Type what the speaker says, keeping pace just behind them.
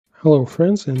Hello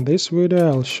friends, in this video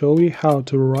I'll show you how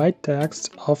to write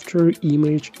text after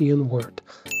image in Word.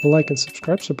 Like and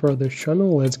subscribe, support this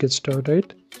channel, let's get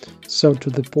started. So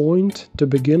to the point, to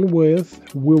begin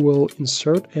with, we will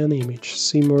insert an image.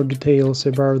 See more details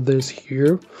about this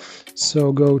here.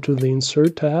 So go to the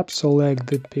Insert tab, select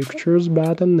the Pictures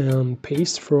button and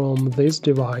paste from this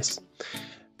device.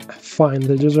 Find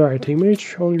the desired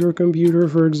image on your computer,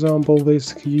 for example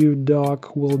this Qt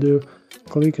doc will do.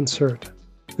 Click Insert.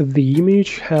 The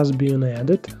image has been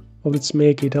added. Let's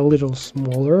make it a little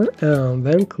smaller and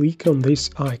then click on this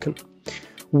icon,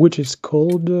 which is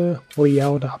called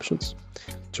Layout Options.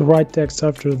 To write text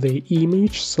after the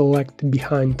image, select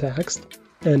Behind Text,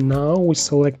 and now we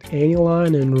select any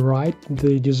line and write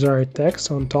the desired text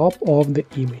on top of the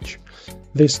image.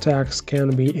 This text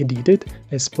can be edited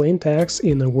as plain text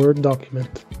in a Word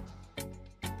document.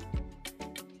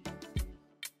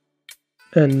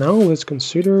 And now let's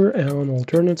consider an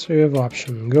alternative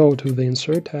option. Go to the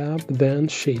Insert tab, then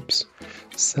Shapes.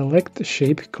 Select the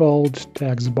shape called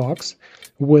Text Box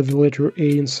with the letter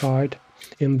A inside.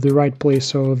 In the right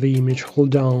place of the image,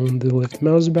 hold down the left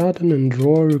mouse button and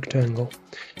draw a rectangle.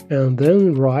 And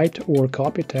then write or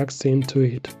copy text into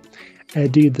it.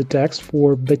 Edit the text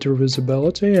for better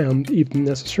visibility and, if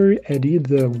necessary, edit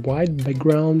the white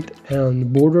background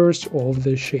and borders of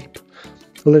the shape.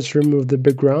 Let's remove the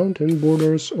background and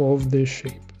borders of the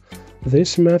shape.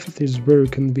 This method is very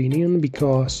convenient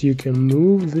because you can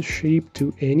move the shape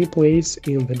to any place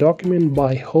in the document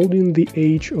by holding the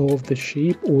edge of the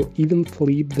shape, or even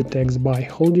flip the text by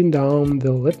holding down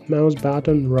the left mouse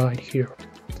button right here.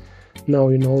 Now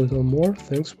you know a little more.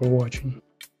 Thanks for watching.